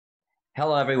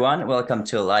Hello, everyone. Welcome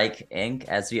to Like Inc.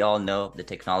 As we all know, the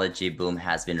technology boom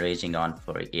has been raging on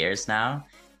for years now,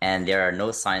 and there are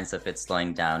no signs of it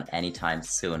slowing down anytime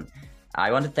soon.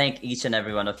 I want to thank each and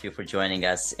every one of you for joining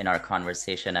us in our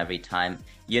conversation every time.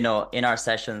 In our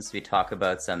sessions, we talk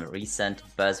about some recent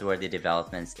buzzworthy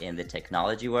developments in the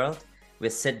technology world. We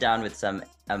sit down with some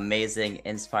amazing,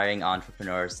 inspiring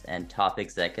entrepreneurs and top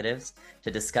executives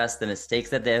to discuss the mistakes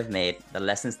that they have made, the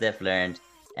lessons they've learned,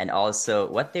 and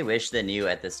also what they wish they knew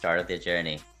at the start of their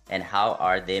journey and how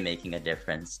are they making a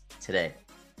difference today.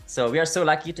 So we are so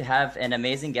lucky to have an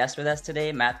amazing guest with us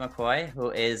today, Matt McCoy,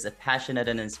 who is a passionate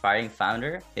and inspiring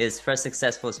founder. His first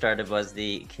successful startup was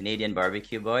the Canadian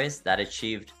Barbecue Boys that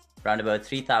achieved around about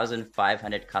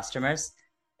 3,500 customers.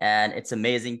 And it's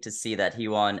amazing to see that he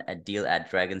won a deal at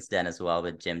Dragon's Den as well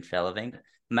with Jim Treleving.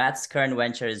 Matt's current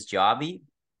venture is Jobby,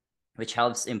 which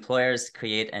helps employers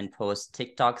create and post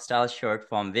TikTok style short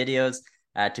form videos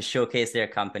to showcase their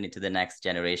company to the next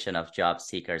generation of job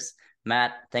seekers.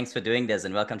 Matt, thanks for doing this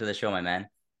and welcome to the show, my man.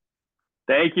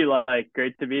 Thank you,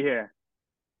 great to be here.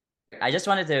 I just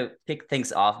wanted to kick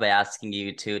things off by asking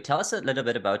you to tell us a little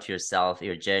bit about yourself,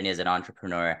 your journey as an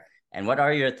entrepreneur, and what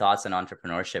are your thoughts on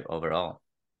entrepreneurship overall?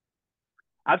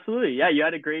 Absolutely. Yeah, you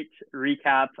had a great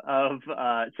recap of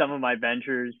some of my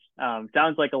ventures.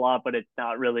 Sounds like a lot, but it's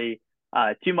not really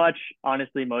too much.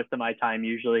 Honestly, most of my time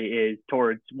usually is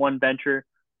towards one venture.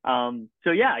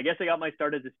 So yeah, I guess I got my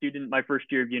start as a student my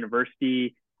first year of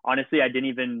university. Honestly, I didn't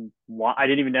even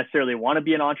necessarily want to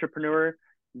be an entrepreneur.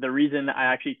 The reason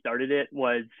I actually started it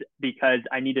was because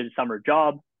I needed a summer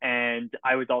job and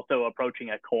I was also approaching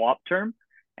a co-op term.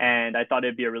 And I thought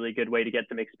it'd be a really good way to get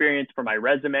some experience for my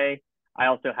resume. I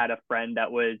also had a friend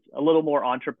that was a little more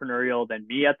entrepreneurial than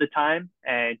me at the time,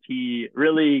 and he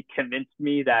really convinced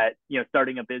me that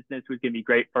starting a business was going to be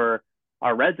great for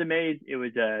our resumes. It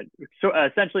was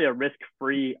essentially a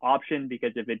risk-free option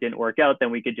because if it didn't work out,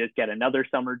 then we could just get another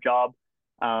summer job.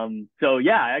 So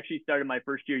yeah, I actually started my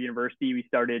first year of university. We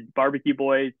started Barbecue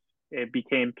Boys. It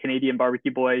became Canadian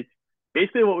Barbecue Boys.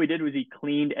 Basically, what we did was he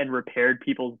cleaned and repaired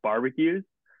people's barbecues.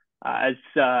 As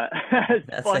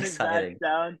That's fun as that exciting.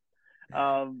 sounds,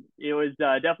 it was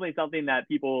definitely something that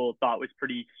people thought was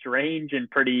pretty strange and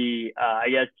pretty, I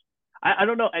guess, I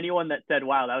don't know anyone that said,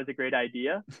 wow, that was a great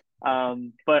idea.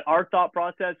 But our thought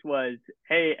process was,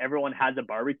 hey, everyone has a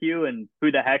barbecue and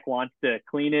who the heck wants to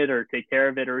clean it or take care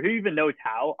of it or who even knows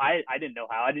how? I didn't know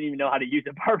how. I didn't even know how to use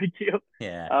a barbecue.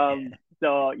 Yeah.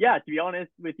 So yeah, to be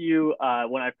honest with you,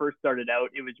 when I first started out,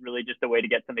 it was really just a way to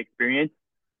get some experience.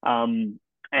 Um,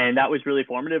 and that was really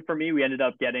formative for me. We ended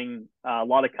up getting a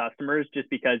lot of customers just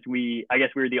because I guess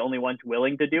we were the only ones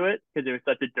willing to do it because it was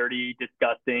such a dirty,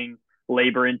 disgusting,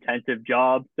 labor intensive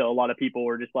job. So a lot of people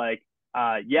were just like,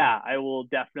 yeah, I will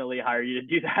definitely hire you to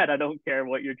do that. I don't care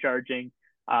what you're charging.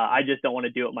 I just don't want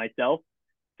to do it myself.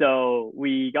 So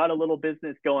we got a little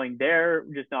business going there,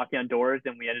 just knocking on doors,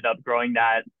 and we ended up growing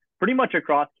that pretty much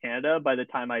across Canada by the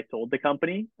time I sold the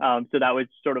company. So that was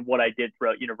sort of what I did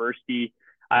throughout university.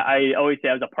 I always say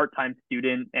I was a part-time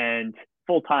student and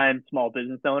full-time small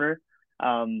business owner.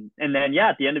 And then, yeah,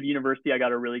 at the end of university, I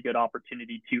got a really good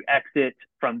opportunity to exit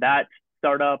from that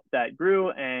startup that grew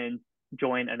and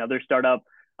join another startup.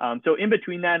 So in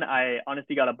between then, I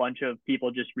honestly got a bunch of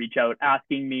people just reach out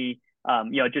asking me,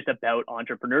 just about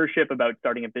entrepreneurship, about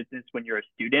starting a business when you're a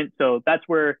student. So that's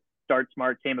where Start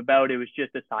Smart came about. It was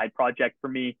just a side project for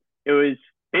me. It was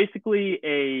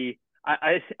basically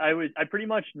I pretty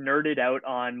much nerded out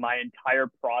on my entire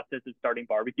process of starting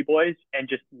Barbecue Boys and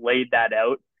just laid that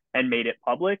out and made it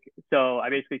public. So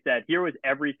I basically said, here was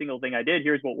every single thing I did.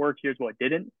 Here's what worked. Here's what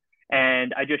didn't.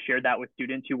 And I just shared that with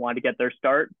students who wanted to get their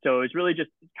start. So it's really just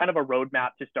kind of a roadmap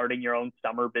to starting your own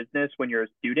summer business when you're a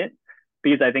student,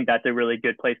 because I think that's a really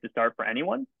good place to start for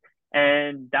anyone.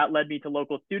 And that led me to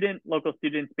Local Student. Local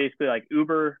Student's basically like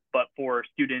Uber, but for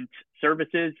student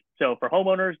services. So for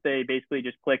homeowners, they basically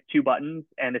just click two buttons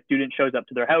and a student shows up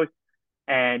to their house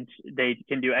and they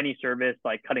can do any service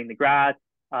like cutting the grass,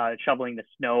 shoveling the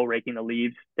snow, raking the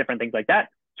leaves, different things like that.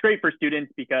 It's great for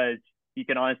students because you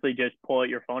can honestly just pull out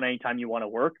your phone anytime you want to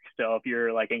work. So if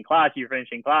you're like in class, you're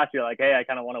finishing class, you're like, hey, I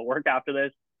kind of want to work after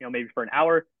this, maybe for an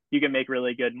hour, you can make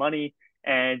really good money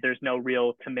and there's no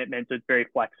real commitment. So it's very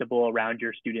flexible around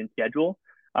your student schedule.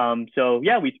 So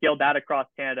yeah, we scaled that across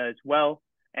Canada as well.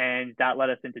 And that led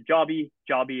us into Jobby.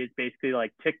 Jobby is basically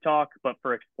like TikTok, but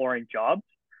for exploring jobs.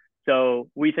 So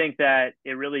we think that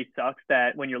it really sucks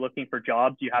that when you're looking for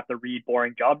jobs, you have to read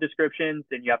boring job descriptions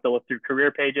and you have to look through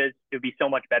career pages. It would be so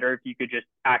much better if you could just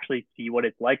actually see what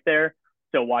it's like there.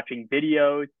 So watching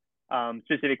videos,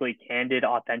 specifically candid,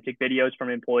 authentic videos from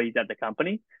employees at the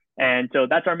company. And so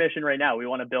that's our mission right now. We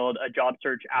want to build a job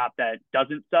search app that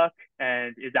doesn't suck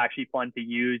and is actually fun to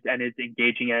use and is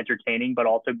engaging and entertaining, but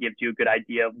also gives you a good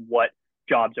idea of what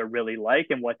jobs are really like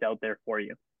and what's out there for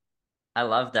you. I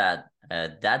love that.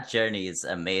 That journey is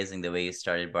amazing. The way you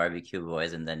started Barbecue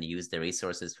Boys and then use the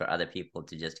resources for other people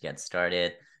to just get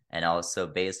started, and also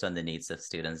based on the needs of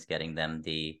students, getting them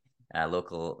the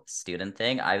local student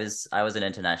thing. I was an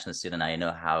international student. I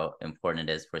know how important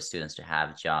it is for students to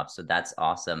have jobs. So that's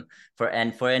awesome. For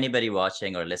anybody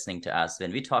watching or listening to us,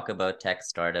 when we talk about tech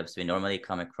startups, we normally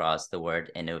come across the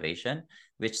word innovation,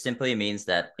 which simply means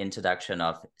that introduction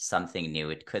of something new.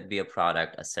 It could be a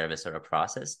product, a service, or a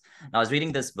process. I was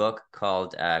reading this book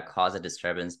called Cause of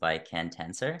Disturbance by Ken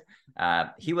Tensor.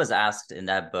 He was asked in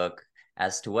that book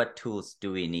as to what tools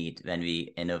do we need when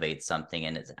we innovate something,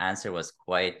 and his answer was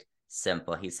quite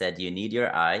simple. He said, you need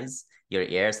your eyes, your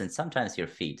ears, and sometimes your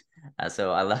feet.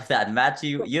 So I love that. Matt,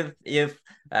 you've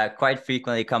quite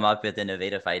frequently come up with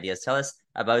innovative ideas. Tell us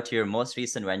about your most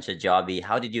recent venture, Jobby.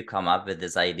 How did you come up with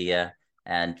this idea?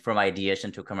 And from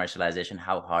ideation to commercialization,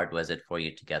 how hard was it for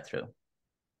you to get through?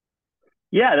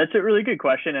 Yeah, that's a really good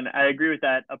question, and I agree with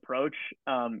that approach.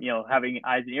 Having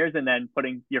eyes and ears, and then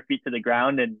putting your feet to the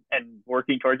ground and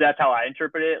working towards that. That's how I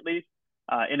interpret it, at least.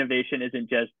 Innovation isn't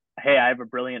just, hey, I have a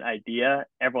brilliant idea,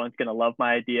 everyone's gonna love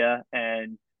my idea,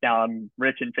 and now I'm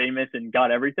rich and famous and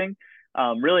got everything.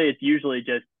 Really, it's usually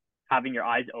just having your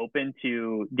eyes open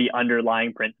to the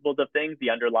underlying principles of things, the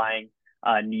underlying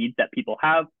needs that people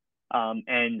have,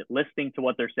 and listening to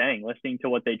what they're saying, listening to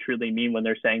what they truly mean when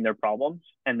they're saying their problems,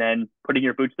 and then putting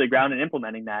your boots to the ground and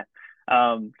implementing that.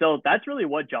 So that's really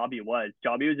what Jobby was.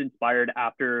 Jobby was inspired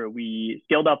after we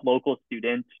scaled up local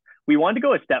students. We wanted to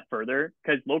go a step further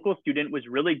because local student was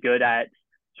really good at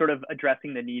sort of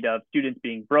addressing the need of students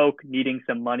being broke, needing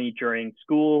some money during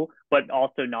school, but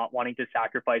also not wanting to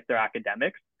sacrifice their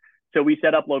academics. So we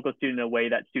set up local student in a way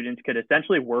that students could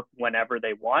essentially work whenever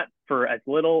they want for as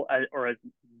little as, or as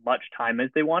much time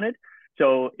as they wanted.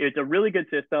 So it's a really good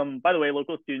system. By the way,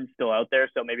 local students still out there.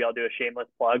 So maybe I'll do a shameless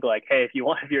plug like, hey, if you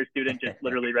want to be a student, just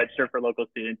literally register for local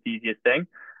students, the easiest thing.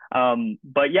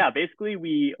 But yeah, basically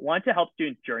we want to help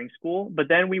students during school, but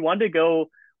then we wanted to go,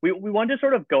 we wanted to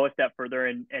sort of go a step further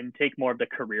and take more of the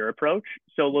career approach.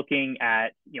 So looking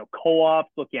at,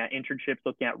 co-ops, looking at internships,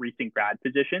 looking at recent grad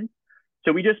positions.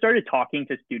 So we just started talking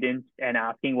to students and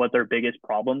asking what their biggest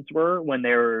problems were when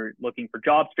they were looking for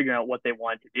jobs, figuring out what they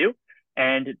wanted to do.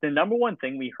 And the number one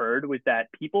thing we heard was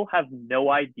that people have no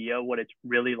idea what it's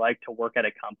really like to work at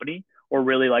a company or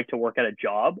really like to work at a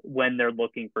job when they're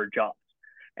looking for jobs.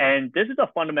 And this is a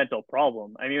fundamental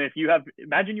problem. I mean,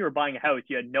 imagine you were buying a house,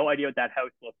 you had no idea what that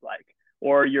house looked like,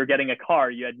 or you're getting a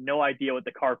car, you had no idea what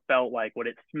the car felt like, what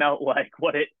it smelled like,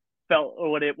 what it felt,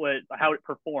 or what it was, how it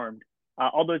performed,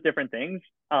 all those different things.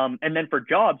 And then for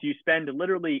jobs, you spend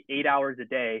literally 8 hours a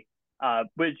day,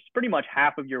 which is pretty much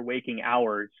half of your waking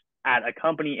hours at a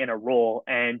company in a role,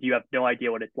 and you have no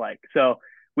idea what it's like. So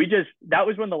that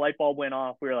was when the light bulb went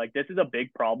off. We were like, this is a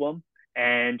big problem.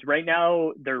 And right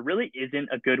now, there really isn't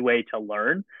a good way to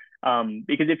learn.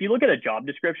 Because if you look at a job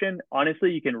description,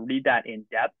 honestly, you can read that in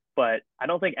depth, but I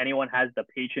don't think anyone has the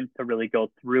patience to really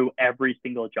go through every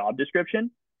single job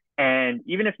description. And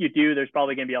even if you do, there's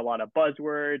probably going to be a lot of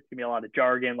buzzwords, going to be a lot of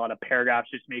jargon, a lot of paragraphs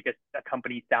just to make a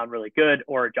company sound really good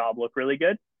or a job look really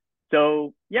good.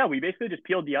 So yeah, we basically just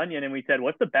peeled the onion and we said,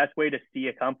 what's the best way to see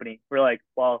a company? We're like,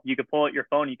 well, you could pull out your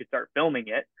phone, you could start filming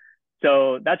it.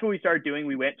 So that's what we started doing.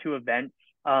 We went to events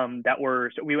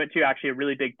so we went to actually a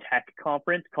really big tech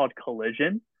conference called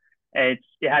Collision. And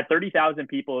it had 30,000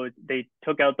 people. They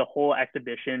took out the whole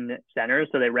exhibition center.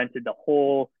 So they rented the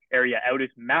whole area out.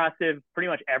 It's massive. Pretty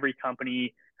much every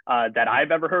company that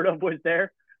I've ever heard of was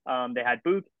there. They had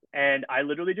booths, and I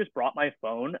literally just brought my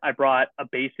phone. I brought a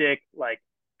basic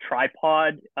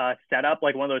tripod setup,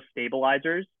 like one of those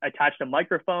stabilizers. I attached a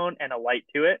microphone and a light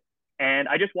to it. And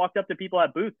I just walked up to people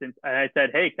at booths and I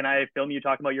said, hey, can I film you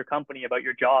talking about your company, about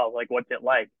your job? Like, what's it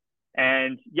like?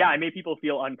 And yeah, I made people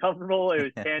feel uncomfortable. It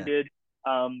was candid.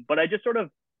 But I just sort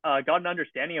of got an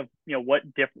understanding of, what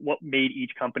made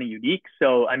each company unique.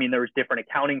 So, I mean, there was different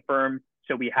accounting firms.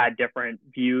 So we had different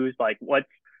views, like what's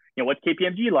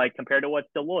KPMG like compared to what's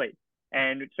Deloitte,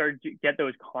 and started to get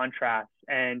those contrasts,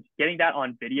 and getting that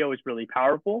on video is really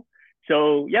powerful.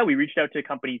 So yeah, we reached out to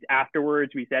companies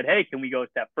afterwards. We said, hey, can we go a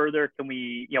step further? Can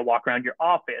we, walk around your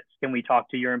office? Can we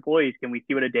talk to your employees? Can we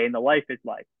see what a day in the life is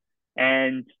like?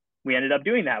 And we ended up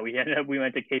doing that. We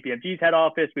went to KPMG's head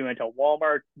office. We went to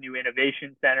Walmart's new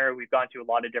innovation center. We've gone to a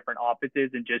lot of different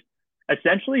offices and just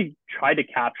essentially tried to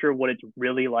capture what it's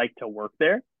really like to work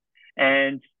there.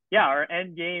 And yeah, our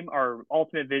end game, our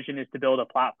ultimate vision is to build a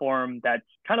platform that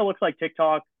kind of looks like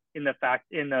TikTok in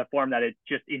the form that it's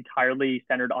just entirely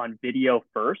centered on video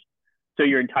first. So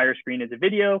your entire screen is a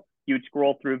video. You would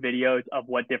scroll through videos of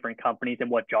what different companies and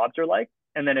what jobs are like.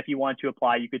 And then if you want to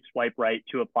apply, you could swipe right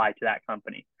to apply to that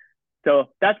company. So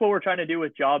that's what we're trying to do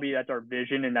with Jobby. That's our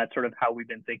vision, and that's sort of how we've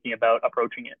been thinking about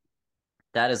approaching it.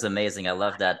 That is amazing. I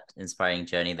love that inspiring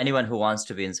journey. Anyone who wants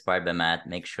to be inspired by Matt,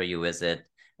 make sure you visit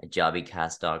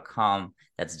jobbycast.com.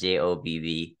 That's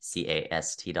JOBBCAST.com,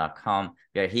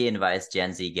 where he invites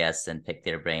Gen Z guests and pick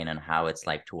their brain on how it's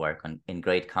like to work in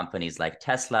great companies like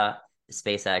Tesla,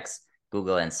 SpaceX,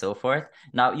 Google, and so forth.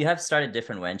 Now, you have started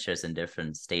different ventures in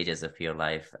different stages of your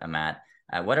life, Matt.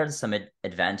 What are some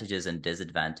advantages and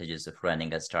disadvantages of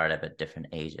running a startup at different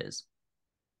ages?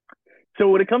 So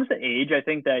when it comes to age, I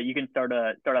think that you can start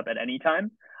a startup at any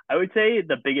time. I would say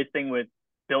the biggest thing with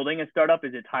building a startup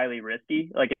is it's highly risky.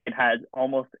 Like it has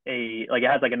like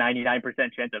a 99%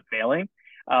 chance of failing.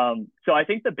 So I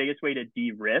think the biggest way to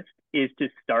de-risk is to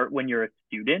start when you're a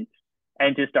student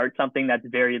and to start something that's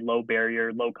very low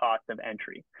barrier, low cost of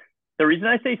entry. The reason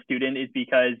I say student is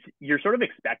because you're sort of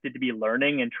expected to be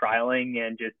learning and trialing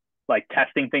and just like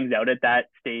testing things out at that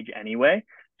stage anyway.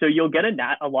 So you'll get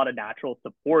a lot of natural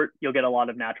support. You'll get a lot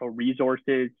of natural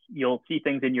resources. You'll see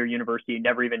things in your university you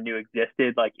never even knew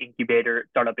existed, like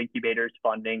startup incubators,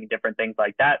 funding, different things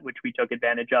like that, which we took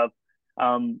advantage of.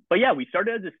 But yeah, we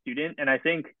started as a student, and I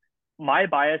think my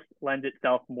bias lends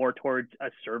itself more towards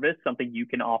a service, something you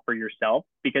can offer yourself,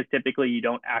 because typically you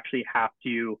don't actually have to,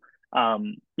 you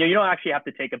don't actually have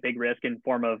to take a big risk in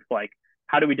form of like,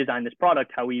 how do we design this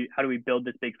product? How do we build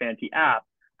this big fancy app?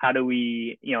 How do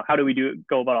we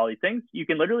go about all these things? You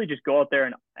can literally just go out there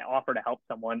and offer to help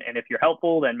someone. And if you're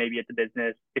helpful, then maybe it's a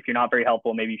business. If you're not very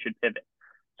helpful, maybe you should pivot.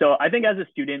 So I think as a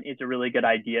student, it's a really good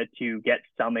idea to get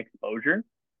some exposure.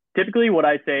 Typically, what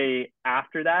I say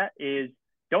after that is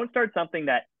don't start something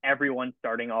that everyone's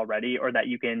starting already or that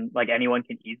like anyone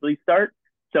can easily start.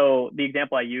 So the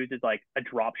example I use is like a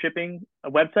drop shipping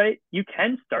website. You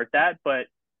can start that, but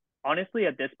honestly,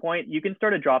 at this point, you can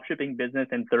start a drop shipping business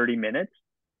in 30 minutes.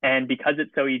 And because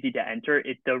it's so easy to enter,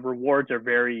 the rewards are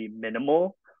very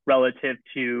minimal relative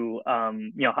to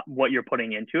what you're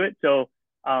putting into it. So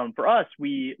for us,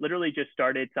 we literally just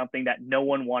started something that no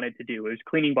one wanted to do. It was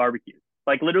cleaning barbecues.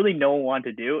 Like literally no one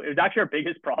wanted to do. It was actually our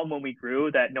biggest problem when we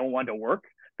grew, that no one wanted to work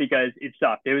because it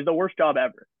sucked. It was the worst job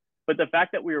ever. But the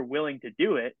fact that we were willing to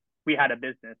do it, we had a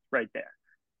business right there.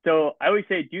 So I always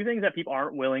say, do things that people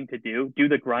aren't willing to do. Do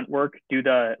the grunt work, do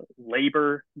the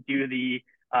labor, do the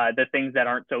things that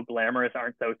aren't so glamorous,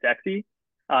 aren't so sexy.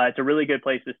 It's a really good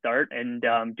place to start, and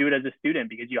do it as a student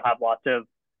because you'll have lots of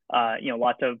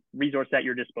resources at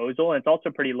your disposal. And it's also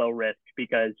pretty low risk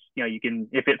because, you can,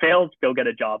 if it fails, go get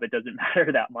a job. It doesn't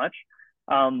matter that much.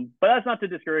 But that's not to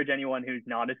discourage anyone who's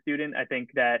not a student. I think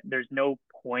that there's no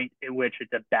point at which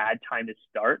it's a bad time to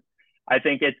start. I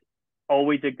think it's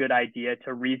always a good idea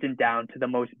to reason down to the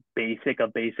most basic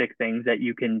of basic things that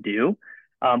you can do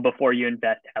before you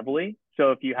invest heavily.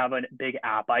 So if you have a big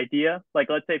app idea, like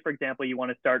let's say, for example, you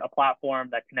want to start a platform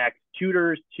that connects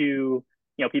tutors to,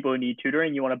 people who need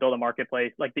tutoring, you want to build a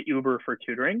marketplace like the Uber for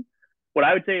tutoring. What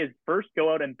I would say is first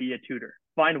go out and be a tutor.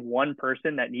 Find one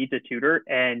person that needs a tutor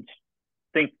and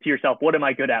think to yourself, what am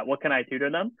I good at? What can I tutor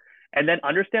them? And then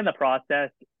understand the process.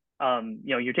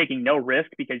 You're taking no risk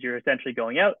because you're essentially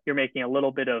going out, you're making a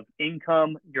little bit of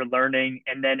income, you're learning.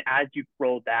 And then as you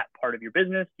grow that part of your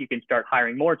business, you can start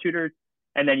hiring more tutors.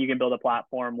 And then you can build a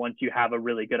platform once you have a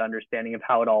really good understanding of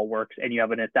how it all works and you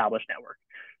have an established network.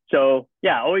 So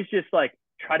yeah, always just like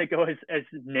try to go as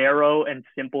narrow and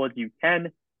simple as you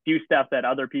can. Do stuff that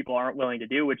other people aren't willing to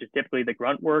do, which is typically the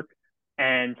grunt work,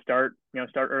 and start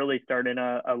early, start in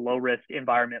a low risk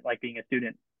environment like being a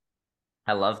student.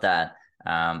 I love that.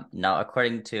 Now,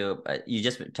 according to, you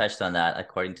just touched on that,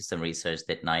 according to some research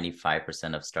that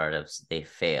 95% of startups, they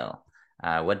fail.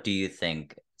 What do you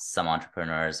think some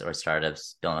entrepreneurs or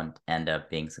startups don't end up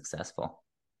being successful?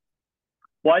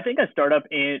 Well, I think a startup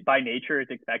by nature is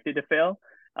expected to fail.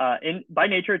 By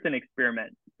nature, it's an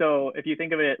experiment. So if you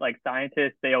think of it like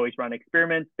scientists, they always run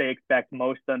experiments. They expect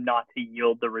most of them not to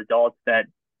yield the results that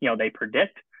they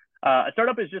predict. A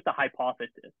startup is just a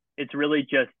hypothesis. It's really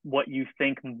just what you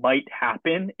think might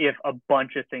happen if a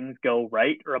bunch of things go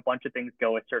right or a bunch of things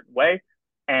go a certain way.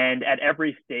 And at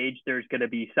every stage, there's going to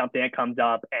be something that comes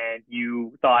up and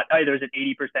you thought, oh, there's an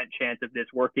 80% chance of this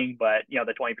working, but the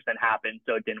 20% happened,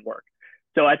 so it didn't work.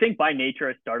 So I think by nature,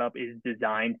 a startup is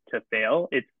designed to fail.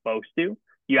 It's supposed to.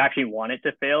 You actually want it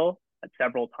to fail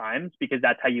several times because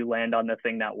that's how you land on the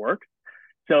thing that works.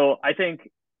 So I think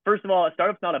first of all, a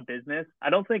startup's not a business. I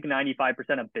don't think 95%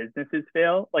 of businesses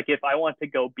fail. Like if I want to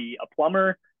go be a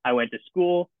plumber, I went to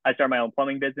school, I started my own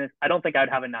plumbing business. I don't think I'd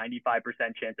have a 95%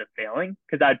 chance of failing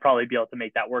because I'd probably be able to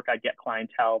make that work. I'd get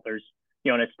clientele. There's,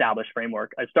 an established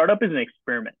framework. A startup is an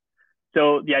experiment.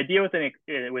 So the idea with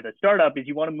a startup is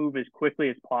you want to move as quickly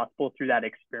as possible through that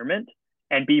experiment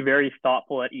and be very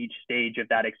thoughtful at each stage of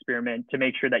that experiment to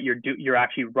make sure that you're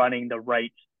actually running the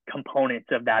right components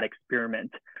of that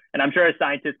experiment. And I'm sure a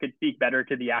scientist could speak better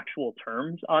to the actual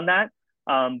terms on that.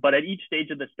 But at each stage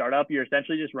of the startup, you're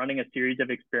essentially just running a series of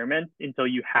experiments until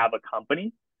you have a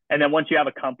company. And then once you have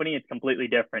a company, it's completely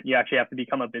different. You actually have to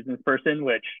become a business person,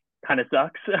 which kind of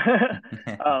sucks,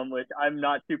 which I'm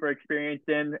not super experienced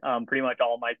in. Pretty much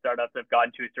all my startups have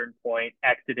gotten to a certain point,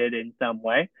 exited in some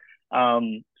way.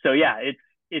 So yeah,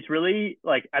 it's really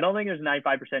like, I don't think there's a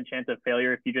 95% chance of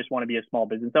failure if you just want to be a small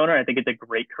business owner. I think it's a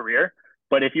great career.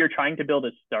 But if you're trying to build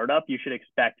a startup, you should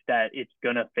expect that it's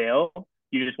going to fail.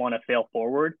 You just want to fail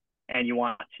forward and you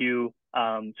want to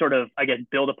sort of, I guess,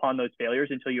 build upon those failures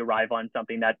until you arrive on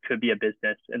something that could be a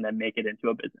business and then make it into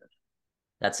a business.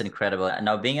 That's incredible.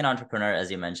 Now, being an entrepreneur, as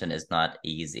you mentioned, is not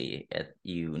easy.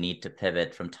 You need to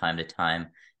pivot from time to time.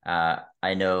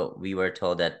 I know we were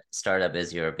told that startup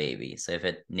is your baby. So if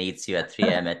it needs you at 3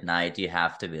 a.m. at night, you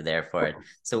have to be there for it.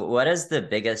 So what is the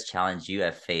biggest challenge you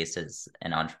have faced as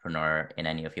an entrepreneur in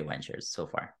any of your ventures so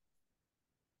far?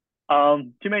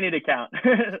 Too many to count.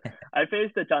 I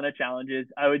faced a ton of challenges.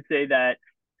 I would say that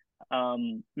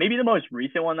maybe the most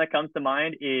recent one that comes to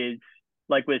mind is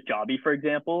like with Jobby, for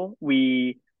example.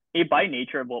 By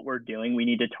nature of what we're doing, we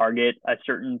need to target a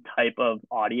certain type of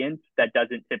audience that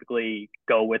doesn't typically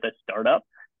go with a startup.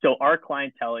 So our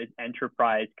clientele is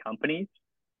enterprise companies,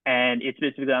 and it's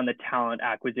specifically on the talent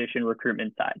acquisition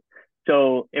recruitment side.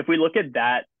 So if we look at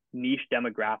that niche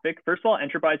demographic, first of all,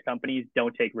 enterprise companies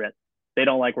don't take risks. They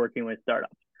don't like working with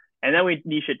startups. And then we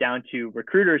niche it down to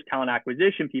recruiters, talent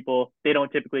acquisition people. They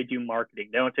don't typically do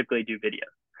marketing. They don't typically do video.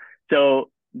 So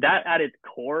that at its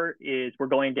core is we're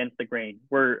going against the grain.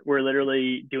 We're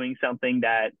literally doing something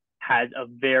that has a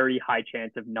very high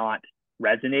chance of not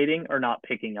resonating or not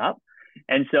picking up.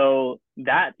 And so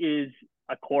that is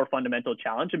a core fundamental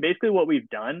challenge. And basically what we've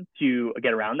done to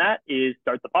get around that is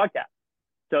start the podcast.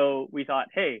 So we thought,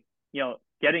 hey,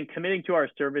 committing to our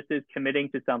services, committing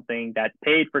to something that's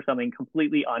paid for something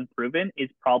completely unproven is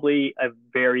probably a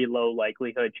very low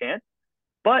likelihood chance.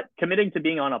 But committing to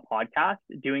being on a podcast,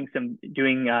 doing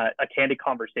a candid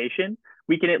conversation,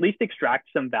 we can at least extract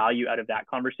some value out of that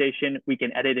conversation. We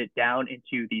can edit it down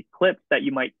into these clips that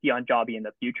you might see on Jobby in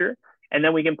the future. And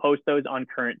then we can post those on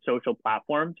current social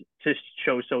platforms to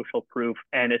show social proof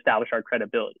and establish our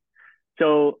credibility.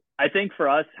 So I think for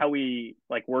us, how we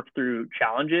work through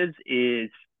challenges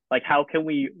is how can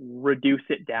we reduce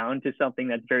it down to something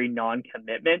that's very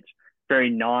non-commitment,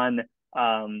 very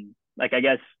I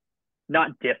guess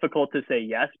not difficult to say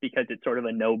yes because it's sort of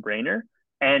a no-brainer.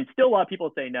 And still a lot of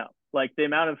people say no. Like the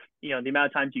amount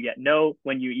of times you get no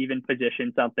when you even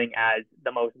position something as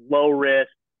the most low risk,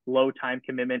 low time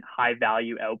commitment, high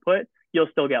value output, you'll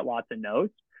still get lots of no's.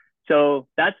 So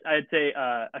that's, I'd say,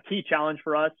 a key challenge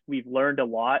for us. We've learned a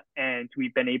lot and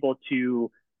we've been able to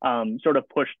sort of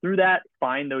push through that,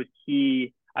 find those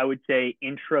key, I would say,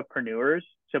 intrapreneurs.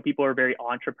 So people are very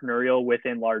entrepreneurial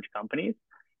within large companies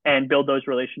and build those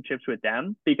relationships with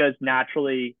them because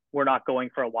naturally we're not going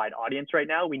for a wide audience right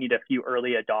now. We need a few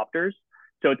early adopters.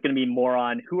 So it's going to be more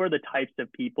on who are the types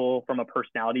of people from a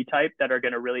personality type that are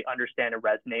going to really understand and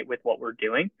resonate with what we're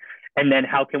doing. And then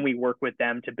how can we work with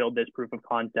them to build this proof of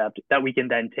concept that we can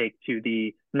then take to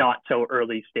the not so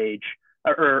early stage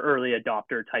or early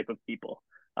adopter type of people.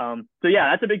 So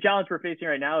yeah, that's a big challenge we're facing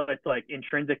right now. It's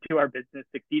intrinsic to our business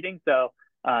succeeding. So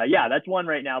yeah, that's one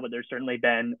right now, but there's certainly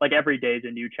been every day is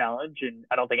a new challenge. And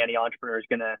I don't think any entrepreneur is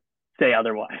going to say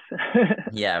otherwise.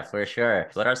 Yeah, for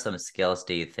sure. What are some skills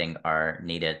do you think are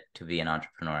needed to be an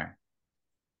entrepreneur?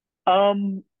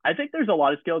 I think there's a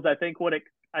lot of skills. I think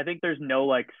there's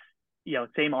no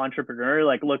same entrepreneur.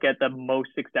 Look at the most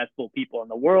successful people in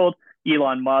the world,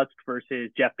 Elon Musk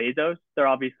versus Jeff Bezos. They're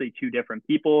obviously two different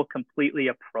people, completely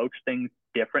approach things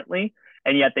differently,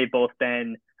 and yet they've both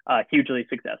been hugely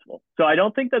successful. So I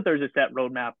don't think that there's a set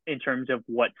roadmap in terms of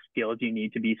what skills you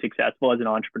need to be successful as an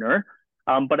entrepreneur.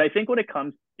 But I think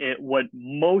what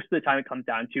most of the time it comes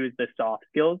down to is the soft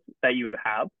skills that you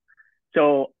have.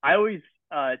 So I always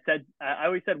said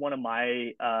one of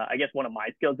my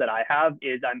skills that I have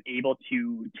is I'm able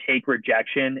to take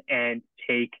rejection and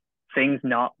take things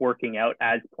not working out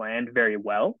as planned very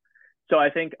well. So I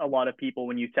think a lot of people,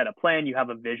 when you set a plan, you have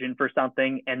a vision for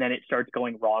something and then it starts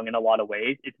going wrong in a lot of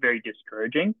ways. It's very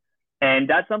discouraging. And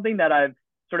that's something that I've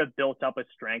sort of built up a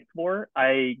strength for.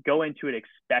 I go into it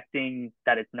expecting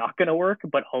that it's not going to work,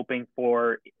 but hoping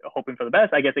for the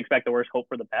best. I guess expect the worst, hope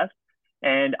for the best.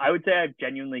 And I would say I've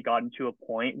genuinely gotten to a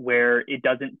point where it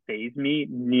doesn't faze me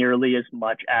nearly as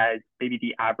much as maybe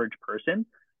the average person.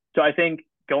 So I think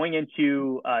going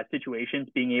into situations,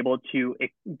 being able to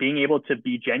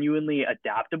be genuinely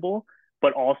adaptable,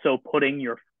 but also putting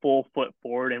your full foot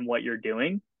forward in what you're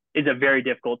doing is a very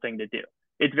difficult thing to do.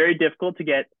 It's very difficult to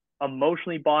get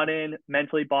emotionally bought in,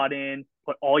 mentally bought in,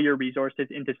 put all your resources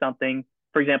into something.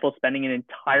 For example, spending an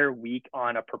entire week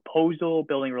on a proposal,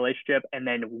 building a relationship, and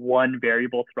then one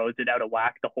variable throws it out of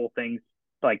whack. The whole thing's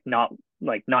not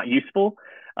useful.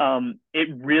 It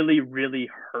really, really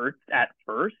hurts at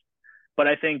first. But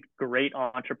I think great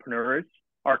entrepreneurs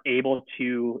are able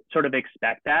to sort of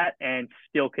expect that and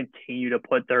still continue to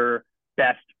put their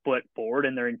best foot forward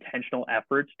and their intentional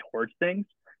efforts towards things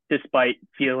despite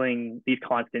feeling these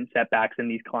constant setbacks and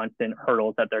these constant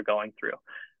hurdles that they're going through.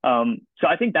 So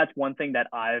I think that's one thing that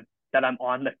I'm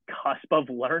on the cusp of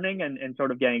learning and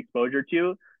sort of getting exposure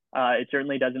to. It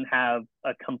certainly doesn't have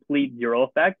a complete zero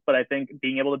effect, but I think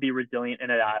being able to be resilient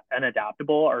and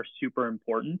adaptable are super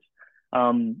important.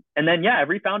 And then, yeah,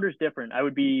 every founder is different. I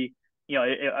wouldn't be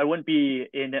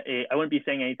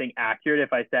saying anything accurate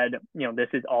if I said, this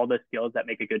is all the skills that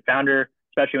make a good founder,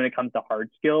 especially when it comes to hard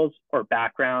skills or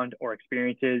background or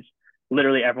experiences.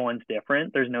 Literally everyone's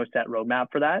different. There's no set roadmap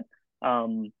for that.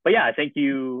 But yeah, I think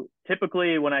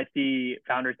typically when I see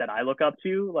founders that I look up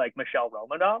to, like Michelle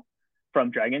Romanov from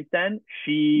Dragon's Den,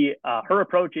 her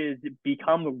approach is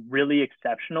become really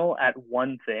exceptional at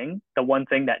one thing, the one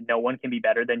thing that no one can be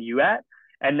better than you at,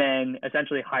 and then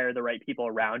essentially hire the right people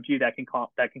around you that can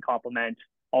complement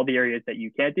all the areas that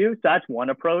you can't do. So that's one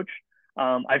approach.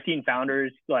 I've seen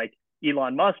founders like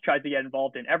Elon Musk tries to get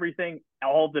involved in everything.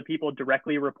 All of the people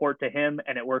directly report to him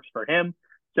and it works for him.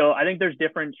 So I think there's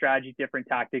different strategies, different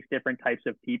tactics, different types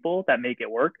of people that make it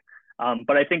work.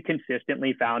 But I think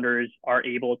consistently founders are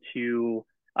able to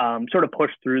sort of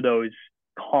push through those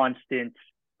constant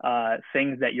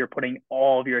things that you're putting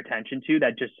all of your attention to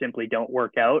that just simply don't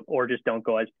work out or just don't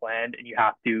go as planned, and you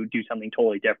have to do something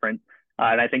totally different.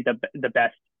 And I think the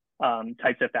best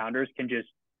types of founders can just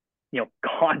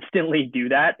constantly do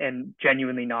that and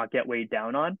genuinely not get weighed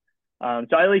down on.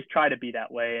 So I at least try to be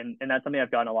that way, and that's something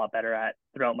I've gotten a lot better at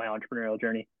throughout my entrepreneurial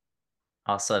journey.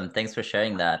 Awesome. Thanks for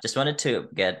sharing that. Just wanted to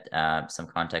get some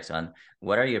context on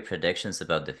what are your predictions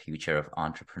about the future of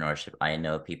entrepreneurship? I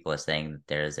know people are saying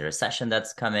there's a recession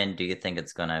that's coming. Do you think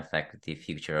it's going to affect the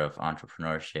future of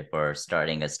entrepreneurship or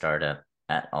starting a startup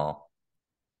at all?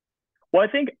 Well, I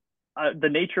think the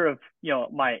nature of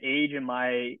my age and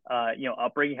my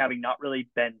upbringing, having not really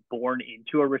been born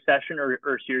into a recession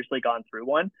or seriously gone through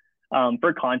one.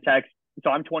 For context, so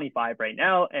I'm 25 right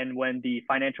now, and when the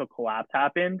financial collapse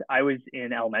happened, I was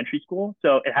in elementary school,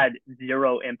 so it had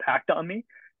zero impact on me.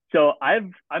 So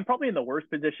I'm probably in the worst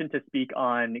position to speak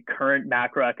on current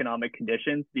macroeconomic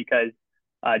conditions because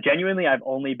genuinely I've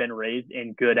only been raised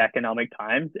in good economic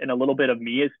times, and a little bit of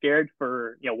me is scared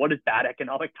for what does bad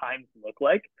economic times look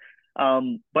like.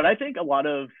 But I think a lot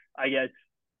of, I guess,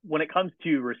 when it comes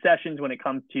to recessions, when it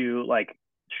comes to like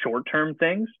short-term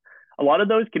things, a lot of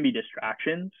those can be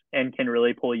distractions and can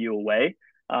really pull you away.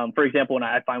 For example, when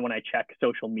I check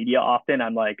social media often,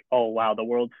 I'm like, oh wow, the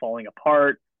world's falling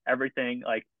apart. Everything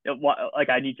I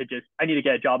need to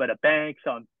get a job at a bank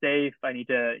so I'm safe. I need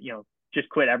to just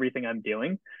quit everything I'm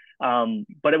doing.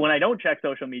 But when I don't check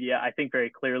social media, I think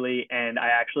very clearly and I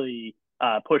actually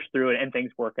push through it and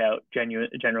things work out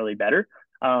generally better.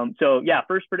 So yeah,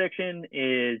 first prediction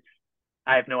is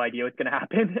I have no idea what's going to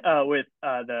happen with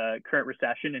the current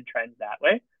recession and trends that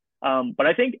way. But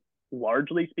I think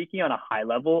largely speaking on a high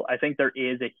level, I think there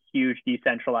is a huge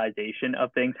decentralization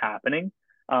of things happening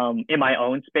in my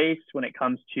own space when it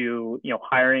comes to,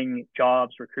 hiring,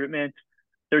 jobs, recruitment.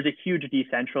 There's a huge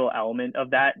decentral element of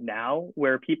that now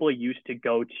where people used to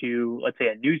go to, let's say,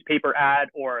 a newspaper ad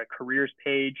or a careers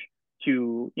page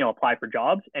to, apply for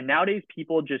jobs. And nowadays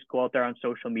people just go out there on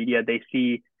social media. They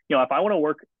see, if I want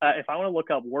to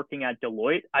look up working at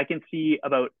Deloitte, I can see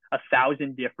about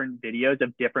 1,000 different videos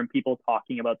of different people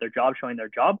talking about their job, showing their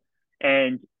job.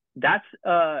 And that's,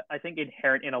 I think,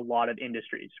 inherent in a lot of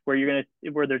industries where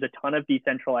there's a ton of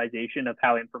decentralization of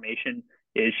how information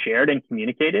is shared and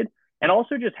communicated. And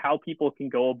also just how people can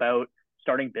go about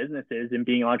starting businesses and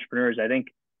being entrepreneurs. I think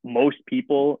most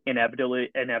people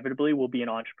inevitably will be an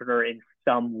entrepreneur in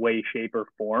some way, shape, or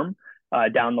form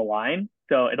down the line.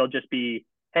 So it'll just be,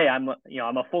 hey, I'm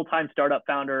a full-time startup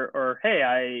founder, or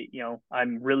hey,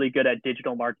 I'm really good at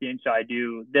digital marketing, so I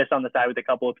do this on the side with a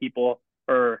couple of people.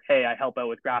 or hey, I help out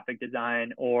with graphic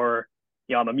design, or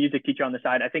I'm a music teacher on the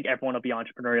side. I think everyone will be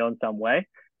entrepreneurial in some way,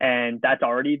 and that's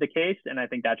already the case. And I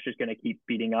think that's just going to keep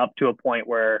speeding up to a point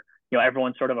where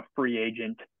everyone's sort of a free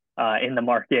agent in the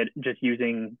market, just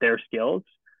using their skills.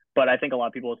 But I think a lot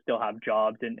of people still have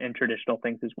jobs and traditional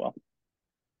things as well.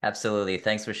 Absolutely.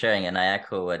 Thanks for sharing. And I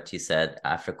echo what you said.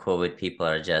 After COVID, people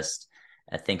are just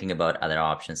thinking about other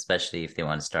options, especially if they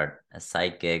want to start a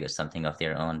side gig or something of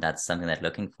their own. That's something they're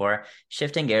looking for.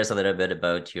 Shifting gears a little bit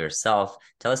about yourself,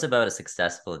 tell us about a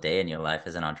successful day in your life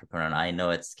as an entrepreneur. And I know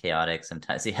it's chaotic.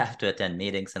 Sometimes you have to attend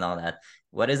meetings and all that.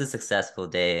 What is a successful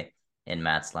day in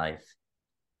Matt's life?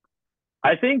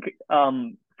 I think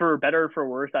for better or for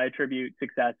worse, I attribute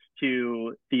success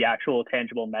to the actual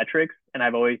tangible metrics, and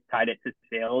I've always tied it to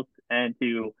sales and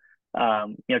to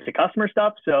to customer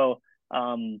stuff. So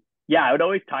yeah, I would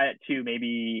always tie it to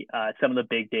maybe some of the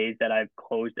big days that I've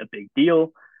closed a big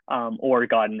deal or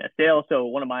gotten a sale. So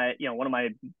one of my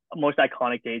most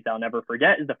iconic days I'll never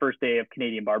forget is the first day of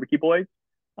Canadian Barbecue Boys.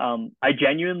 I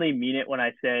genuinely mean it when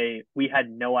I say we had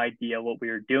no idea what we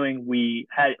were doing.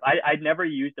 I'd never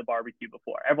used a barbecue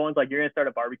before. Everyone's like, you're going to start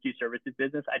a barbecue services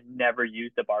business. I'd never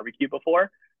used a barbecue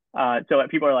before. So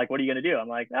people are like, what are you going to do? I'm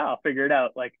like, oh, I'll figure it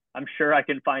out. Like, I'm sure I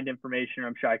can find information. Or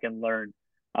I'm sure I can learn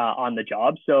on the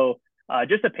job. So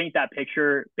just to paint that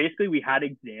picture, basically we had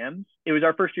exams. It was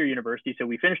our first year of university. So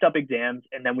we finished up exams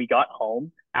and then we got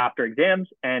home after exams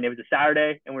and it was a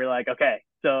Saturday and we were like, okay,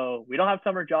 so we don't have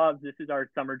summer jobs. This is our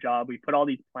summer job. We put all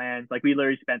these plans. Like we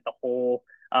literally spent the whole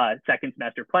second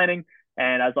semester planning.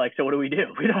 And I was like, so what do? We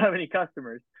don't have any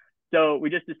customers. So we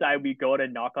just decided we'd go out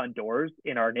and knock on doors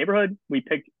in our neighborhood. We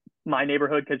picked my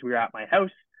neighborhood because we were at my house.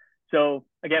 So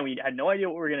again, we had no idea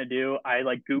what we were going to do. I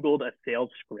like Googled a sales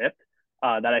script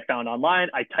that I found online.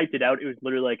 I typed it out. It was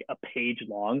literally like a page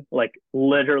long, like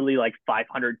literally like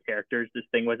 500 characters. This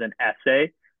thing was an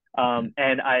essay.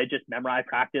 And I just memorized,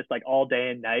 practiced like all day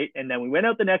and night. And then we went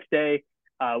out the next day.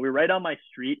 We were right on my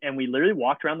street and we literally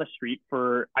walked around the street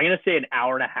for, I'm going to say, an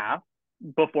hour and a half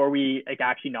before we like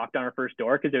actually knocked on our first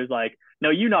door. Cause it was like, no,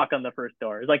 you knock on the first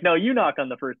door. It was like, no, you knock on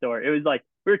the first door. It was like,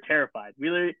 we were terrified. We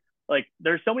literally, like,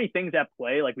 there's so many things at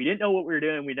play. Like we didn't know what we were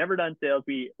doing. We'd never done sales.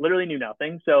 We literally knew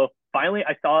nothing. So finally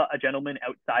I saw a gentleman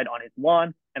outside on his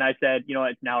lawn and I said, you know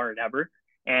what, it's now or never.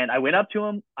 And I went up to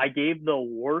him. I gave the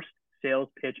worst sales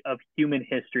pitch of human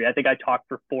history. I think I talked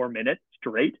for 4 minutes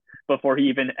straight before he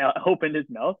even opened his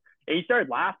mouth. And he started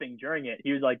laughing during it.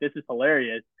 He was like, this is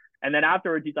hilarious. And then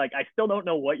afterwards, he's like, I still don't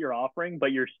know what you're offering,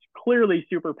 but you're clearly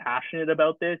super passionate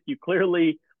about this. You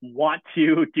clearly want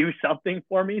to do something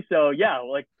for me. So yeah,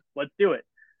 like, let's do it.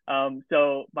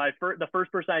 So the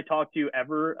first person I talked to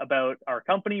ever about our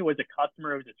company was a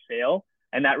customer. It was a sale.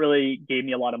 And that really gave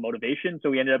me a lot of motivation.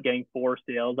 So we ended up getting 4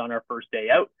 sales on our first day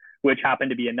out, which happened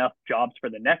to be enough jobs for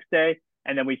the next day.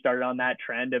 And then we started on that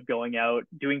trend of going out,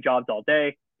 doing jobs all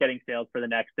day, getting sales for the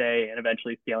next day, and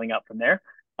eventually scaling up from there.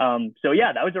 So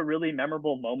yeah, that was a really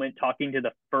memorable moment talking to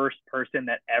the first person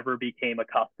that ever became a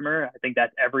customer. I think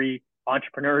that's every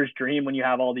entrepreneur's dream when you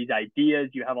have all these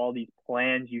ideas, you have all these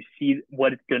plans, you see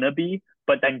what it's going to be,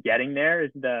 but then getting there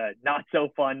is the not so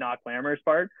fun, not glamorous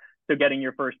part. So getting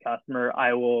your first customer,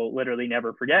 I will literally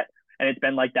never forget. And it's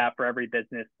been like that for every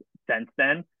business since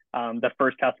then. The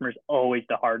first customer is always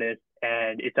the hardest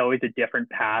and it's always a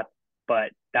different path.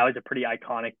 But that was a pretty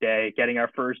iconic day, getting our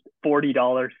first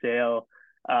 $40 sale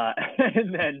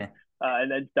and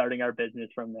then starting our business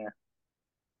from there.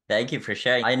 Thank you for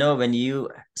sharing. I know when you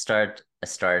start a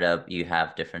startup, you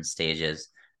have different stages.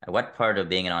 What part of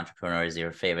being an entrepreneur is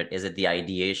your favorite? Is it the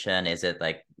ideation? Is it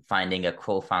like finding a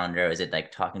co-founder? Is it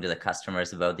like talking to the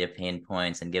customers about their pain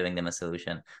points and giving them a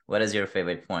solution? What is your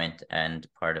favorite point and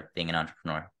part of being an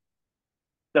entrepreneur?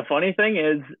 The funny thing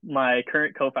is, my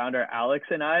current co-founder Alex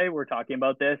and I were talking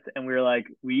about this, and we were like,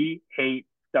 we hate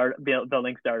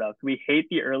building startups. We hate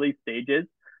the early stages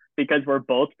because we're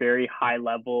both very high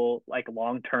level, like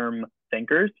long-term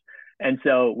thinkers. And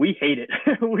so we hate it.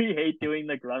 We hate doing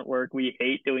the grunt work. We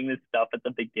hate doing this stuff at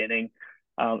the beginning,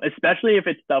 especially if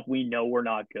it's stuff we know we're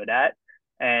not good at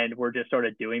and we're just sort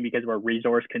of doing because we're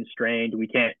resource constrained. We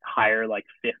can't hire like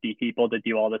 50 people to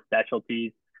do all the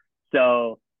specialties.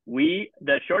 So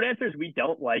the short answer is we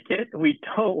don't like it. We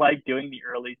don't like doing the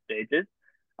early stages.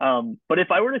 But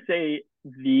if I were to say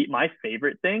my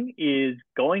favorite thing is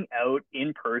going out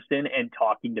in person and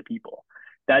talking to people.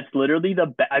 That's literally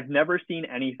I've never seen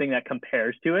anything that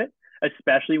compares to it,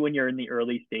 especially when you're in the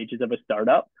early stages of a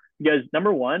startup. Because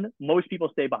number one, most people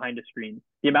stay behind a screen.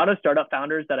 The amount of startup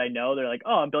founders that I know, they're like,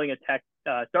 oh, I'm building a tech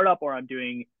startup or I'm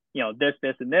doing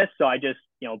this, and this. So I just,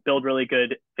 build really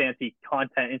good, fancy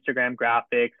content, Instagram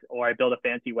graphics, or I build a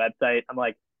fancy website. I'm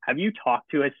like, have you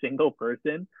talked to a single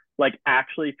person, like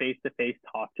actually face to face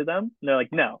talk to them? And they're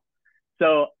like, no.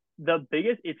 So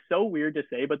it's so weird to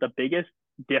say, but the biggest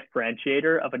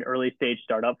differentiator of an early stage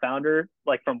startup founder,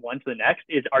 like from one to the next,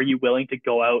 is are you willing to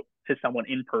go out to someone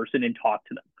in person and talk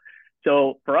to them?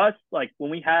 So for us, like when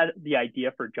we had the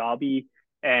idea for Jobby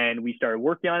and we started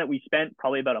working on it, we spent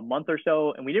probably about a month or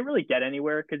so and we didn't really get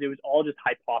anywhere because it was all just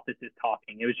hypothesis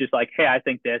talking. It was just like, hey, I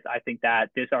think this, I think that,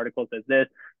 this article says this,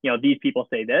 these people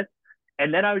say this.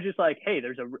 And then I was just like, hey,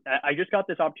 I just got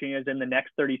this opportunity as in the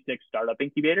next 36 startup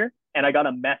incubator. And I got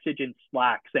a message in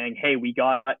Slack saying, hey, we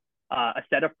got a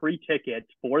set of free tickets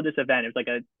for this event. It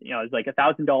was like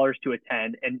 $1,000 to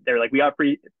attend. And they're like, we got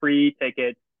free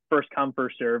tickets, first come,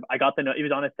 first serve. I got it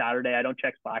was on a Saturday. I don't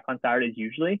check Slack on Saturdays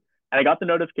usually. And I got the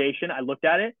notification. I looked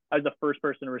at it. I was the first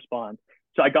person to respond.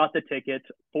 So I got the tickets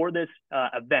for this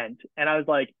event. And I was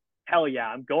like, hell yeah,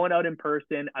 I'm going out in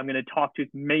person. I'm going to talk to as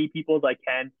many people as I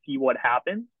can, see what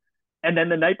happens. And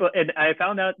then and I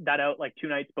found out like 2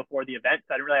 nights before the event.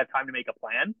 So I didn't really have time to make a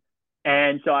plan.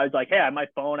 And so I was like, hey, on my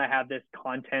phone, I have this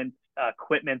content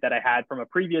equipment that I had from a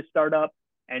previous startup.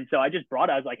 And so I just brought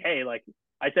it. I was like, hey, like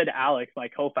I said to Alex, my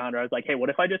co-founder, I was like, hey,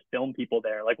 what if I just film people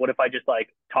there? Like, what if I just like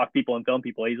talk to people and film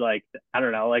people? He's like, I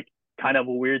don't know, like kind of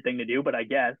a weird thing to do, but I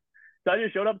guess. So I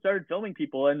just showed up, started filming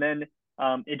people. And then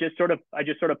I just sort of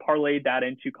parlayed that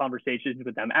into conversations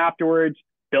with them afterwards,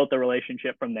 built the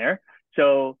relationship from there.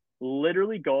 So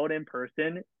literally go out in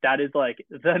person. That is like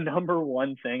the number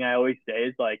one thing I always say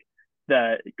is like,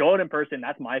 go out in person.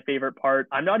 That's my favorite part.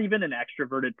 I'm not even an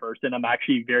extroverted person. I'm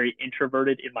actually very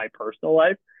introverted in my personal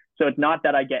life. So it's not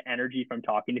that I get energy from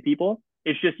talking to people.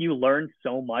 It's just you learn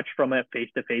so much from a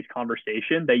face-to-face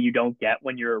conversation that you don't get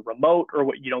when you're remote or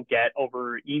what you don't get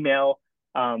over email.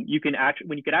 When you can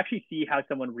actually see how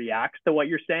someone reacts to what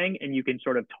you're saying and you can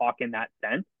sort of talk in that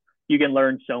sense, you can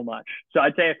learn so much. So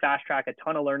I'd say I fast track a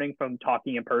ton of learning from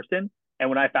talking in person. And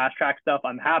when I fast track stuff,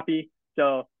 I'm happy.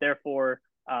 So therefore,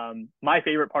 my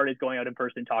favorite part is going out in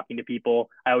person, talking to people.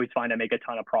 I always find I make a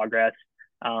ton of progress.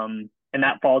 And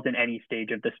that falls in any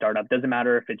stage of the startup. Doesn't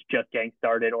matter if it's just getting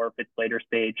started or if it's later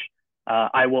stage.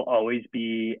 I will always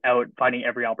be out finding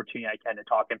every opportunity I can to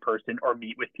talk in person or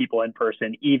meet with people in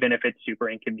person, even if it's super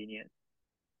inconvenient.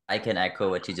 I can echo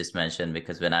what you just mentioned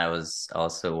because when I was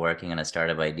also working on a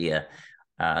startup idea,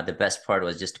 the best part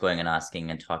was just going and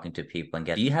asking and talking to people and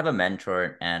do you have a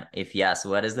mentor? And if yes,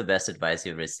 what is the best advice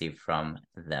you've received from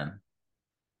them?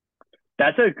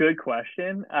 That's a good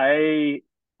question.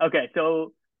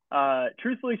 So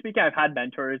truthfully speaking, I've had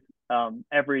mentors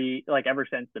ever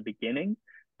since the beginning.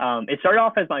 It started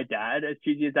off as my dad, as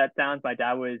cheesy as that sounds. My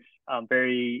dad was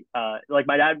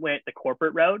my dad went the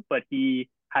corporate route, but he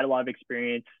had a lot of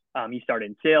experience. He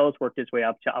started in sales, worked his way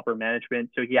up to upper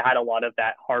management. So he had a lot of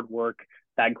that hard work,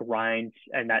 that grind,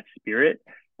 and that spirit.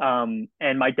 And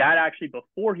my dad actually,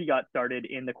 before he got started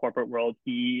in the corporate world,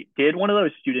 he did one of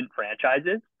those student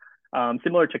franchises,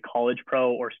 similar to College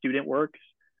Pro or Student Works.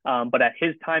 But at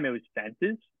his time, it was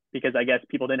fences because I guess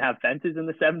people didn't have fences in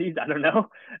the 70s. I don't know.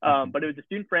 But it was a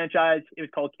student franchise. It was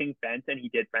called King Fence and he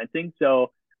did fencing.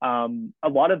 So a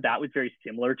lot of that was very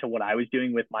similar to what I was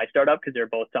doing with my startup because they're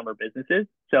both summer businesses.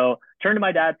 So turned to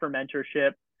my dad for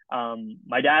mentorship.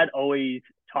 My dad always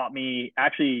taught me,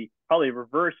 actually probably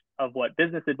reverse of what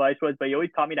business advice was, but he always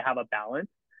taught me to have a balance.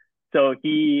 So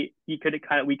we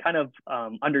kind of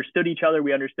understood each other.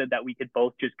 We understood that we could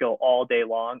both just go all day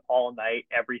long, all night,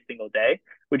 every single day,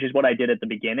 which is what I did at the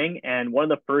beginning. And one of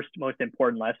the first most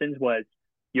important lessons was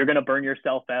you're going to burn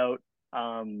yourself out.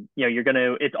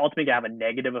 It's ultimately gonna have a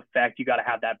negative effect. You got to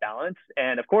have that balance.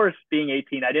 And of course, being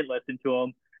 18, I didn't listen to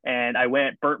him and I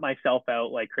burnt myself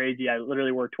out like crazy. I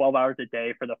literally worked 12 hours a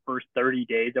day for the first 30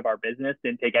 days of our business,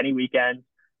 didn't take any weekends.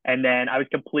 And then I was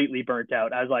completely burnt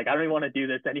out. I was like, I don't even want to do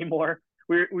this anymore.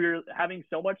 We were having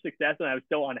so much success and I was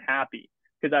so unhappy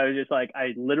because I was just like,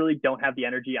 I literally don't have the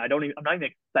energy. I'm not even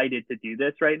excited to do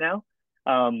this right now.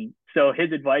 So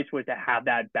his advice was to have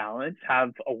that balance,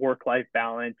 have a work-life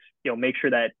balance, make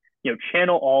sure that,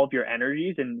 channel all of your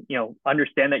energies and,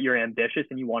 understand that you're ambitious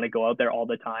and you want to go out there all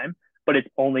the time, but it's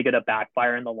only going to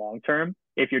backfire in the long term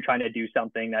if you're trying to do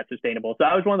something that's sustainable. So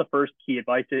that was one of the first key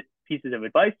pieces of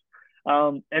advice.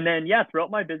 And then,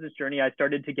 throughout my business journey, I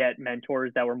started to get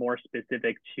mentors that were more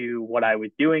specific to what I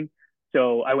was doing.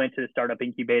 So I went to the startup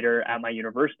incubator at my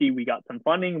university. We got some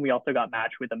funding. We also got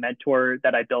matched with a mentor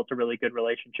that I built a really good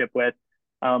relationship with.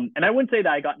 And I wouldn't say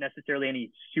that I got necessarily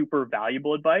any super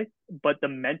valuable advice, but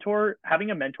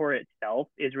having a mentor itself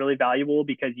is really valuable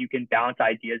because you can bounce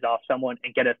ideas off someone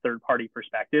and get a third party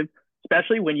perspective,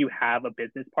 especially when you have a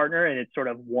business partner and it's sort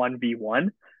of 1v1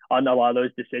 on a lot of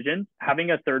those decisions.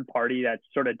 Having a third party that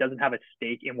sort of doesn't have a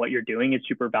stake in what you're doing is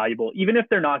super valuable, even if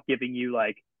they're not giving you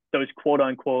like those quote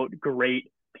unquote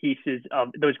great pieces of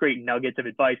those great nuggets of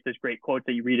advice, those great quotes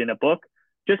that you read in a book.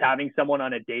 Just having someone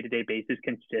on a day-to-day basis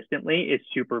consistently is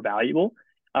super valuable.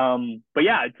 But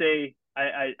yeah, I'd say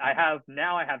I have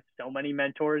so many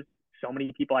mentors, so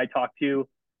many people I talk to.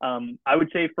 I would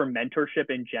say for mentorship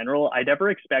in general, I never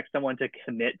expect someone to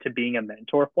commit to being a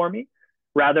mentor for me.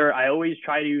 Rather, I always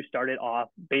try to start it off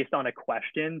based on a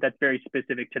question that's very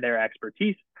specific to their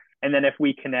expertise. And then if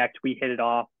we connect, we hit it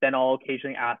off, then I'll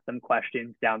occasionally ask them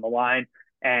questions down the line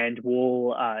and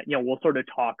we'll sort of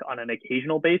talk on an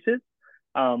occasional basis.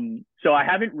 So I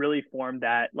haven't really formed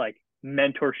that like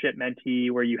mentorship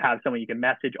mentee where you have someone you can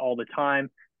message all the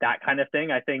time, that kind of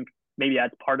thing. I think maybe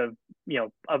that's part of,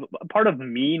 part of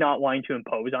me not wanting to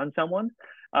impose on someone.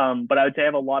 But I would say I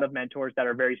have a lot of mentors that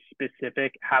are very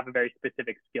specific, have a very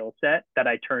specific skill set that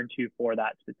I turn to for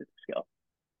that specific skill.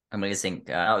 Amazing.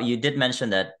 You did mention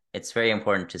that it's very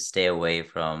important to stay away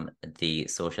from the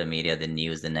social media, the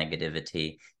news, the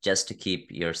negativity, just to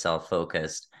keep yourself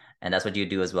focused. And that's what you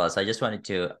do as well. So I just wanted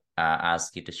to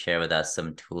ask you to share with us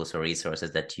some tools or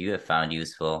resources that you have found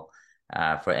useful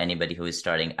for anybody who is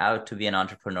starting out to be an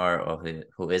entrepreneur or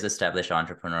who is established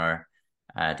entrepreneur.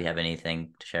 Do you have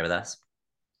anything to share with us?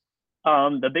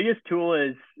 The biggest tool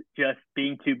is just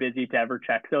being too busy to ever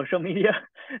check social media.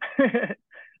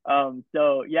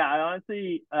 So yeah, I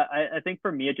honestly, I think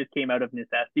for me, it just came out of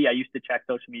necessity. I used to check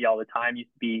social media all the time,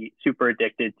 used to be super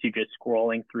addicted to just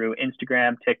scrolling through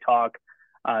Instagram, TikTok,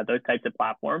 those types of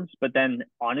platforms. But then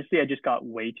honestly, I just got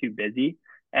way too busy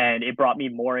and it brought me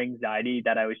more anxiety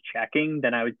that I was checking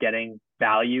than I was getting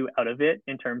value out of it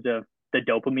in terms of the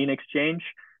dopamine exchange.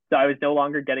 So I was no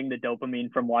longer getting the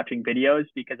dopamine from watching videos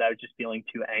because I was just feeling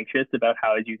too anxious about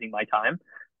how I was using my time.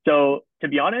 So to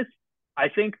be honest, I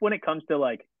think when it comes to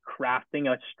like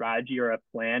crafting a strategy or a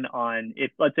plan on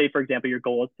if, let's say, for example, your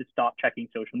goal is to stop checking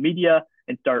social media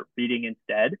and start reading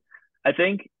instead, I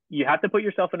think you have to put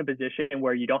yourself in a position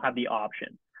where you don't have the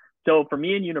option. So for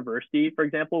me in university, for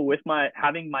example, with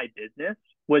having my business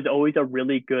was always a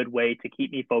really good way to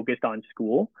keep me focused on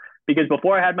school because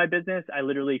before I had my business, I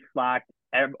literally slacked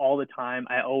all the time.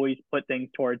 I always put things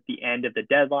towards the end of the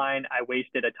deadline. I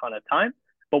wasted a ton of time.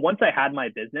 But once I had my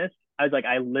business, I was like,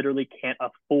 I literally can't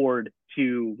afford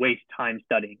to waste time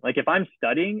studying. Like if I'm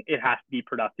studying, it has to be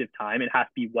productive time. It has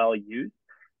to be well used.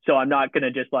 So I'm not going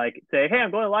to just like say, hey, I'm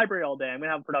going to the library all day. I'm going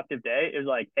to have a productive day. It was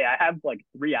like, hey, I have like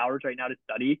 3 hours right now to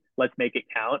study. Let's make it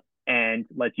count and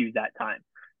let's use that time.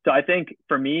 So I think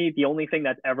for me, the only thing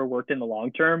that's ever worked in the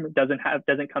long term doesn't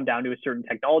come down to a certain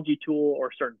technology tool or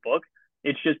a certain book.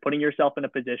 It's just putting yourself in a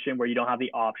position where you don't have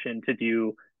the option to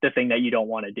do the thing that you don't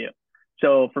want to do.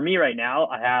 So for me right now,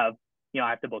 I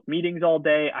have to book meetings all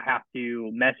day. I have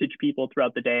to message people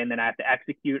throughout the day, and then I have to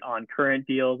execute on current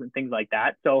deals and things like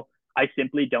that. So I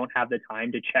simply don't have the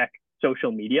time to check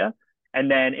social media. And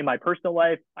then in my personal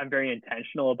life, I'm very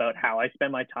intentional about how I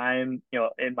spend my time,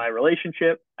 in my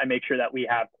relationship. I make sure that we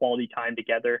have quality time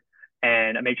together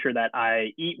and I make sure that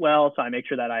I eat well. So I make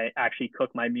sure that I actually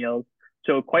cook my meals.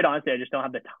 So quite honestly, I just don't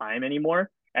have the time anymore.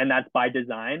 And that's by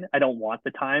design. I don't want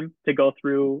the time to go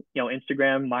through,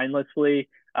 Instagram mindlessly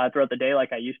throughout the day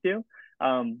like I used to.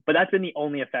 But that's been the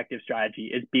only effective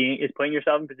strategy is putting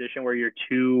yourself in a position where you're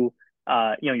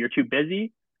you're too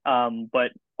busy,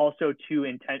 but also too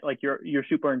intent. Like you're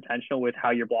super intentional with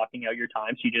how you're blocking out your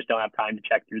time, so you just don't have time to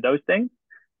check through those things.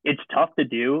 It's tough to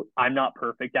do. I'm not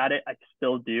perfect at it. I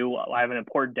still do. I have an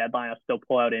important deadline. I'll still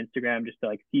pull out Instagram just to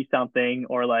like see something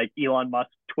or like Elon Musk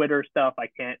Twitter stuff. I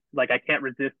can't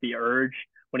resist the urge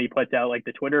when he puts out like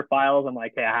the Twitter files. I'm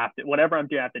like, hey, I have to, whatever I'm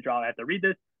doing, I have to draw. I have to read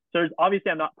this. So obviously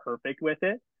I'm not perfect with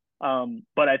it.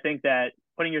 But I think that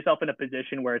putting yourself in a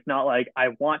position where it's not like I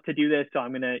want to do this, so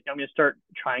I'm gonna start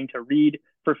trying to read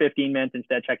for 15 minutes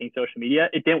instead of checking social media.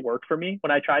 It didn't work for me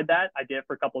when I tried that. I did it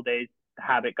for a couple of days. The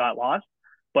habit got lost.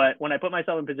 But when I put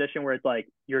myself in a position where it's like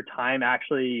your time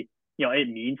actually, it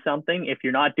means something. If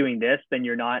you're not doing this, then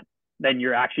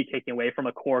you're actually taking away from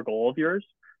a core goal of yours.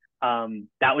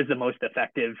 That was the most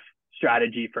effective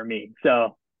strategy for me.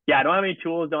 So yeah, I don't have any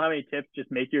tools, don't have any tips.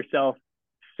 Just make yourself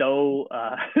so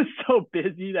so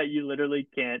busy that you literally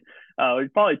can't.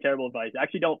 It's probably terrible advice.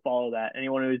 Actually, don't follow that.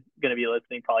 Anyone who's going to be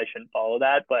listening probably shouldn't follow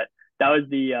that. But that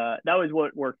was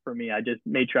what worked for me. I just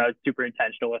made sure I was super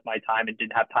intentional with my time and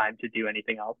didn't have time to do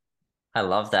anything else. I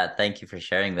love that. Thank you for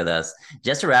sharing with us.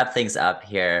 Just to wrap things up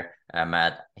here,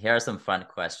 Matt, here are some fun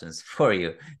questions for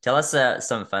you. Tell us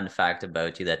some fun fact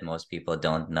about you that most people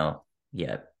don't know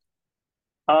yet.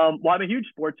 Well, I'm a huge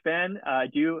sports fan. I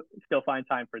do still find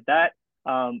time for that.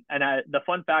 The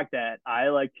fun fact that I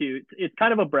like to, it's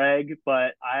kind of a brag,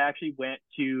 but I actually went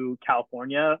to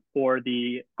California for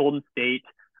the Golden State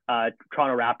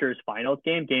Toronto Raptors finals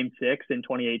game, game six in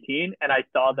 2018. And I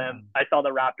saw the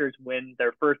Raptors win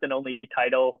their first and only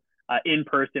title in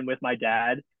person with my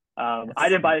dad. I Yes.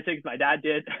 didn't buy the tickets, my dad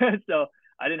did. So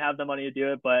I didn't have the money to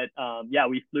do it, but yeah,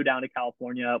 we flew down to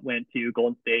California, went to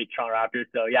Golden State, Toronto Raptors.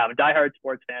 So yeah, I'm a diehard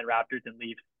sports fan, Raptors and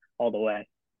Leafs all the way.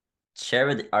 Share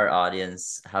with our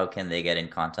audience how can they get in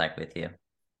contact with you?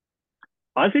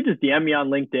 Honestly, just DM me on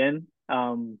LinkedIn.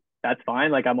 That's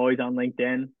fine. Like I'm always on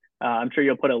LinkedIn. I'm sure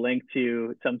you'll put a link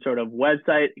to some sort of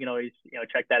website. You can always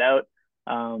check that out.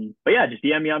 But yeah, just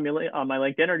DM me on my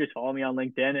LinkedIn or just follow me on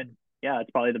LinkedIn, and yeah,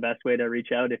 it's probably the best way to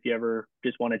reach out if you ever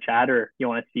just want to chat or you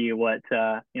want to see what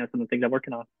some of the things I'm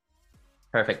working on.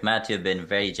 Perfect. Matt, you've been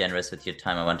very generous with your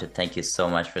time. I want to thank you so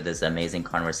much for this amazing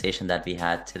conversation that we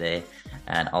had today,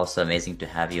 and also amazing to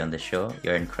have you on the show.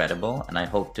 You're incredible, and I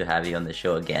hope to have you on the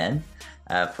show again.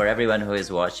 For everyone who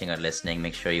is watching or listening,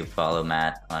 make sure you follow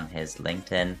Matt on his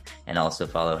LinkedIn and also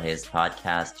follow his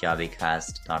podcast,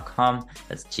 jobbycast.com.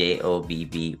 That's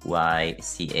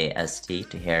JOBBYCAST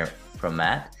to hear from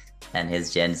Matt and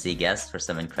his Gen Z guests for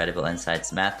some incredible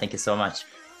insights. Matt, thank you so much.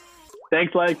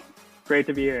 Thanks, like great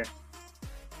to be here.